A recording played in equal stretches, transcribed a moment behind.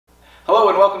Hello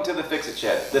and welcome to the Fix-It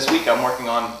Shed. This week I'm working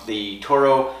on the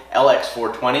Toro LX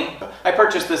 420. I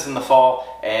purchased this in the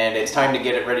fall and it's time to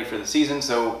get it ready for the season,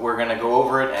 so we're going to go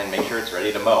over it and make sure it's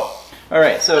ready to mow.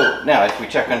 Alright, so now if we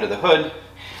check under the hood,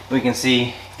 we can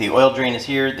see the oil drain is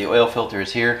here, the oil filter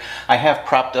is here. I have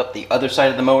propped up the other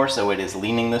side of the mower so it is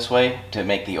leaning this way to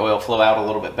make the oil flow out a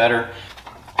little bit better.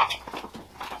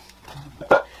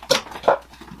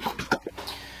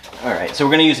 Alright, so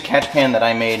we're going to use a catch pan that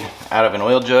I made out of an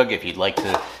oil jug. If you'd like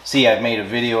to see, I've made a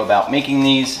video about making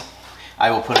these. I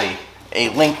will put a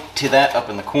link to that up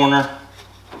in the corner.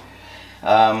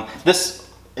 This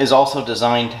is also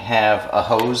designed to have a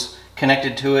hose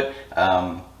connected to it.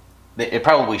 It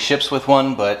probably ships with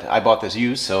one, but I bought this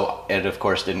used, so it of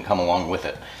course didn't come along with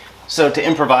it. So to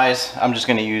improvise, I'm just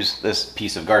going to use this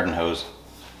piece of garden hose.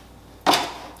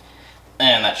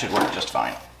 And that should work just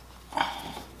fine.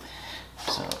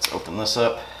 So let's open this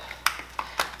up,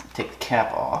 take the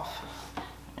cap off,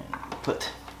 and put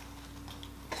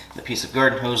the piece of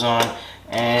garden hose on,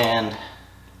 and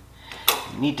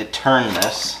you need to turn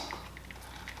this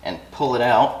and pull it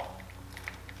out.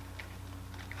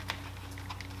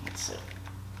 That's it.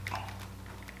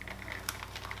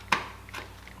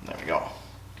 There we go.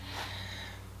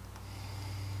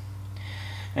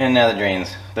 And now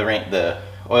the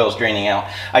oil's draining out.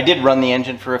 I did run the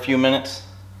engine for a few minutes.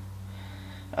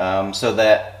 So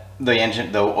that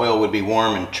the oil would be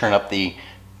warm and churn up the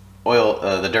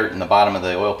oil, the dirt in the bottom of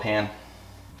the oil pan.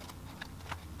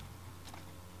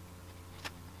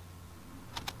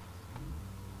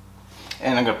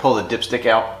 And I'm going to pull the dipstick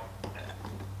out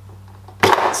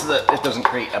so that it doesn't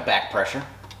create a back pressure.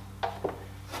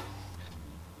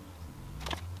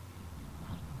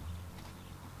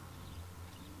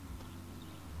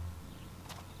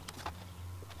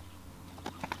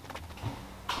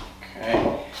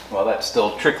 While that's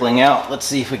still trickling out, let's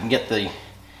see if we can get the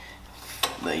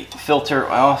filter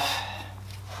off.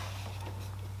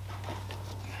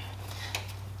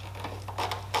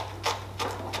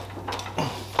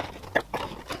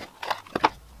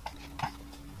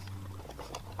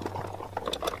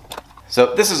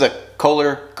 So this is a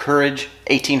Kohler Courage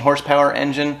 18 horsepower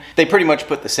engine. They pretty much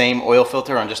put the same oil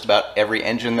filter on just about every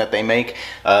engine that they make.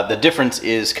 The difference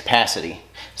is capacity.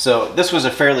 So this was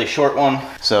a fairly short one.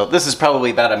 So this is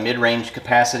probably about a mid-range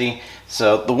capacity.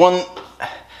 So the one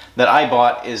that I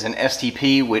bought is an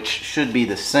STP, which should be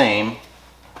the same.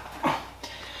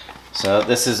 So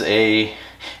this is an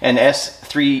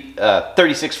S3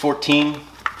 3614.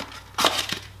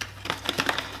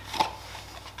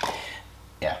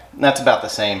 Yeah, that's about the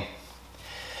same.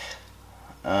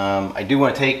 I do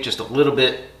want to take just a little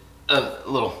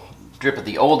drip of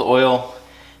the old oil,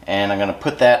 and I'm going to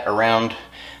put that around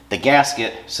the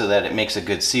gasket so that it makes a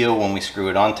good seal when we screw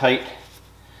it on tight.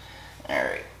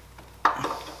 Alright.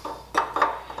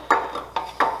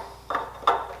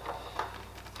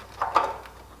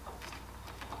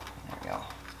 There we go.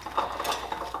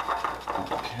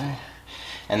 Okay.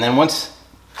 And then once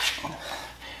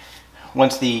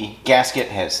the gasket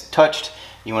has touched,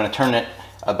 you want to turn it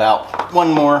about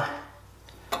one more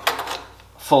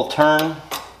full turn,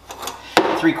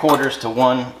 3/4 to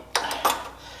 1.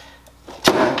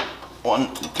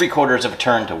 3/4 of a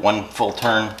turn to one full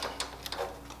turn.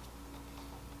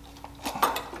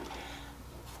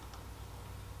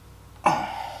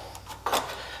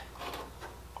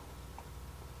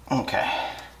 Okay,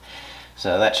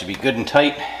 so that should be good and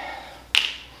tight.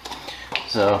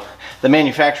 So the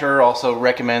manufacturer also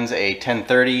recommends a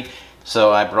 1030.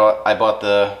 So I bought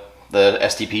the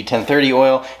STP 1030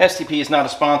 oil. STP is not a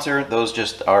sponsor. Those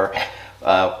just are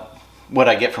what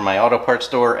I get from my auto parts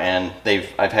store, and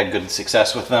I've had good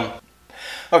success with them.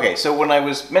 Okay, so when I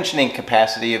was mentioning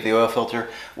capacity of the oil filter,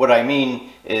 what I mean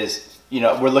is,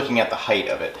 we're looking at the height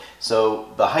of it. So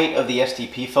the height of the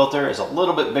STP filter is a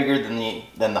little bit bigger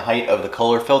than the height of the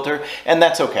Kohler filter, and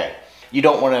that's okay. You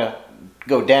don't want to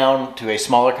go down to a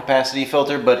smaller capacity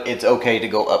filter, but it's okay to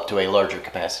go up to a larger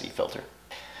capacity filter.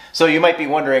 So you might be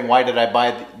wondering, why did I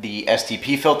buy the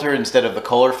STP filter instead of the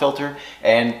Kohler filter?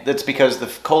 And that's because the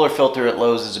Kohler filter at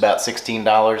Lowe's is about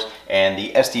 $16, and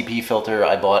the STP filter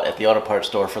I bought at the auto parts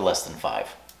store for less than $5.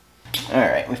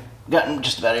 Alright, we've gotten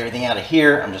just about everything out of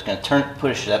here. I'm just going to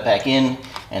push that back in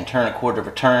and turn 1/4 of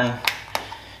a turn.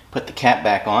 Put the cap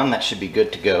back on. That should be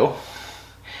good to go.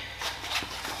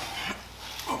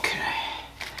 Okay.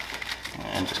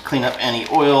 And just clean up any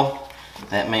oil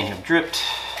that may have dripped.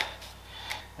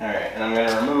 Alright, and I'm going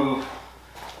to remove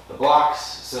the blocks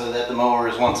so that the mower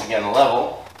is once again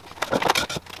level.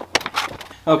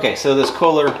 Okay, so this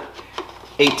Kohler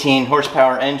 18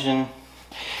 horsepower engine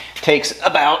takes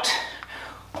about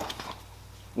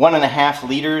 1.5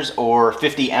 liters or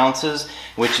 50 ounces,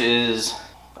 which is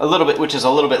a little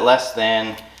bit less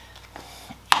than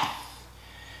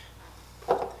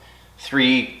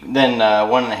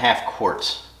 1.5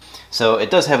 quarts. So it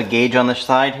does have a gauge on the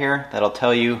side here that'll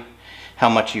tell you how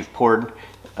much you've poured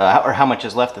or how much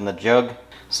is left in the jug.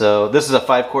 So this is a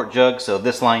 5-quart jug, so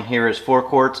this line here is 4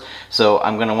 quarts. So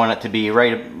I'm going to want it to be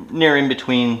right near in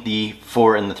between the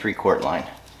 4 and the 3-quart line.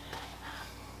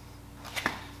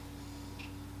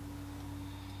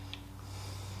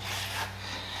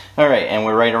 All right, and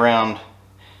we're right around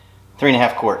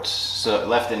 3.5 quarts so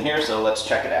left in here, so let's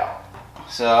check it out.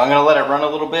 So I'm going to let it run a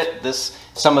little bit.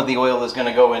 Some of the oil is going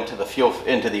to go into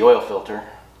the oil filter.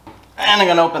 And I'm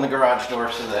going to open the garage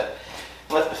door so that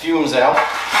let the fumes out.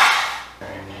 All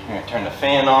right, I'm going to turn the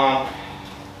fan on.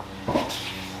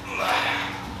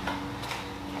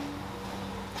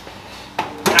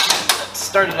 Let's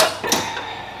start it up.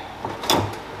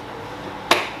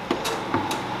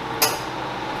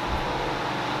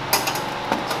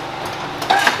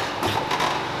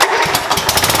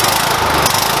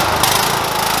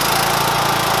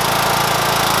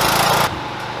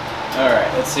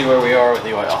 Alright, let's see where we are with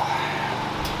the oil.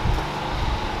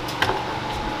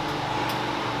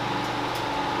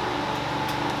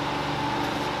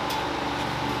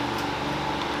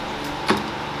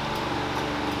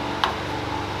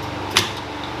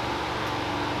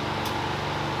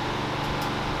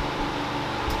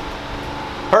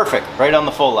 Perfect, right on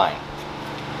the full line.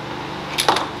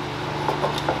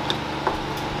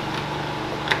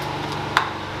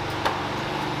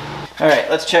 All right,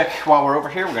 let's check while we're over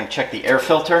here. We're going to check the air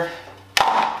filter.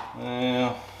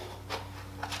 The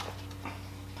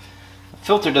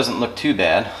filter doesn't look too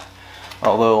bad,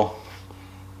 although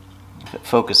if it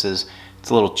focuses,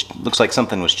 it's a little, looks like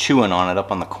something was chewing on it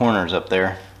up on the corners up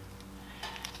there.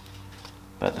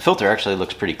 But the filter actually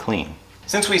looks pretty clean.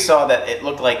 Since we saw that it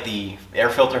looked like the air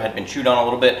filter had been chewed on a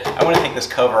little bit, I want to take this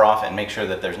cover off and make sure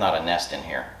that there's not a nest in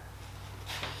here.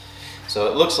 So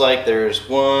it looks like there's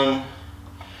 1,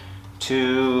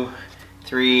 2,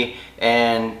 3,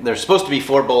 and there's supposed to be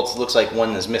 4 bolts. It looks like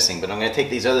 1 is missing, but I'm going to take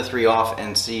these other 3 off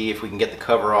and see if we can get the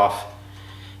cover off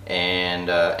and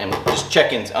just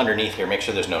check in underneath here, make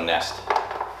sure there's no nest.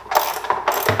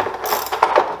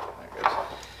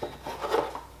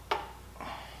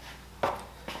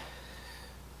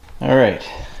 All right,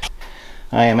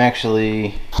 I am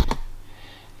actually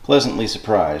pleasantly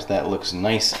surprised. That looks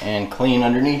nice and clean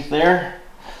underneath there.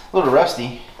 A little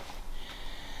rusty,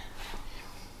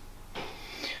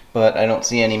 but I don't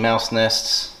see any mouse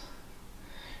nests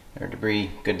or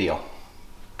debris. Good deal.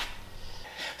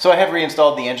 So I have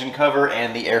reinstalled the engine cover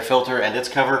and the air filter and its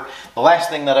cover. The last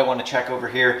thing that I want to check over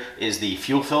here is the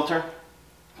fuel filter.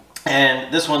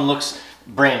 And this one looks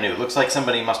brand new. Looks like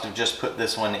somebody must have just put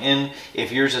this one in.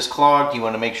 If yours is clogged, you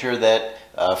want to make sure that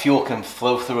fuel can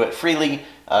flow through it freely.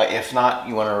 If not,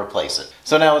 you want to replace it.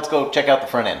 So now let's go check out the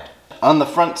front end. On the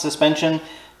front suspension,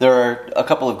 there are a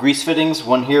couple of grease fittings,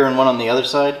 one here and one on the other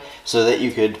side, so that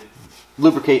you could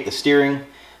lubricate the steering.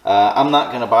 I'm not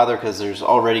going to bother because there's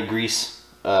already grease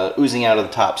oozing out of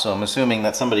the top, so I'm assuming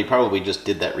that somebody probably just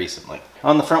did that recently.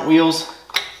 On the front wheels,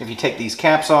 if you take these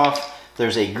caps off,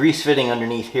 there's a grease fitting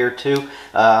underneath here too.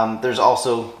 There's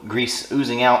also grease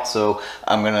oozing out, so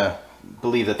I'm going to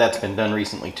believe that that's been done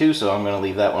recently too, so I'm going to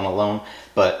leave that one alone.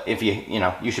 But if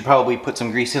you should probably put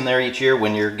some grease in there each year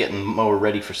when you're getting the mower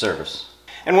ready for service.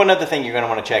 And one other thing you're going to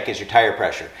want to check is your tire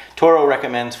pressure. Toro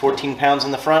recommends 14 pounds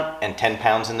in the front and 10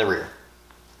 pounds in the rear.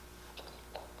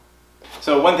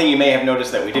 So one thing you may have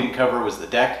noticed that we didn't cover was the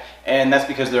deck, and that's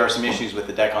because there are some issues with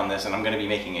the deck on this, and I'm going to be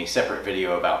making a separate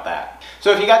video about that.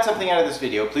 So if you got something out of this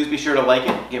video, please be sure to like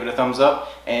it, give it a thumbs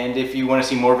up, and if you want to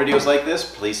see more videos like this,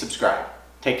 please subscribe.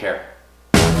 Take care.